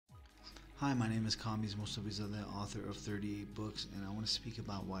Hi, my name is Kambiz Mostofizadeh, author of 38 books, and I want to speak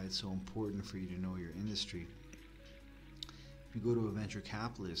about why it's so important for you to know your industry. If you go to a venture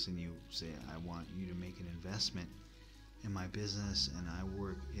capitalist and you say, I want you to make an investment in my business and I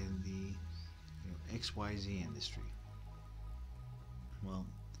work in the XYZ industry. Well,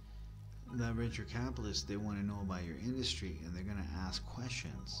 that venture capitalist, they want to know about your industry and they're going to ask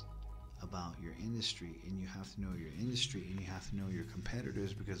questions about your industry, and you have to know your industry and you have to know your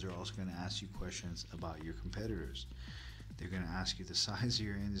competitors, because they're also going to ask you questions about your competitors. They're going to ask you the size of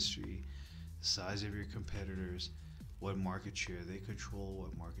your industry, the size of your competitors, what market share they control,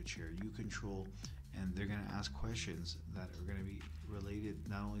 what market share you control, and they're going to ask questions that are going to be related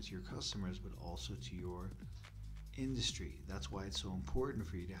not only to your customers but also to your industry. That's why it's so important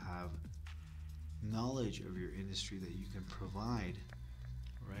for you to have knowledge of your industry that you can provide,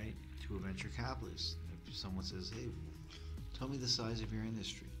 right, to a venture capitalist. If someone says, hey, tell me the size of your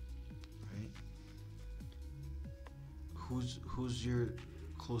industry, right? Who's your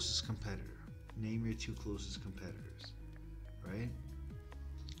closest competitor? Name your two closest competitors, right?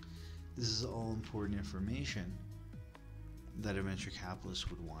 This is all important information that a venture capitalist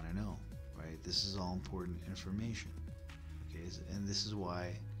would want to know, right? This is all important information, okay? And this is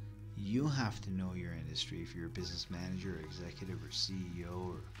why you have to know your industry. If you're a business manager, or executive, or CEO,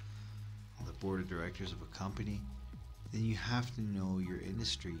 or on the board of directors of a company, then you have to know your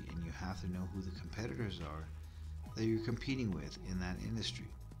industry and you have to know who the competitors are that you're competing with in that industry.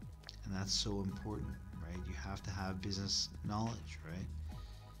 And that's so important, right? You have to have business knowledge, right?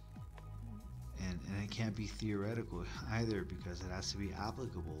 And it can't be theoretical either, because it has to be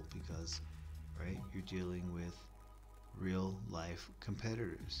applicable, because, right, you're dealing with real life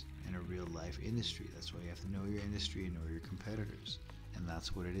competitors in a real life industry. That's why you have to know your industry and know your competitors, and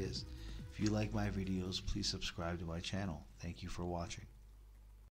that's what it is. If you like my videos, please subscribe to my channel. Thank you for watching.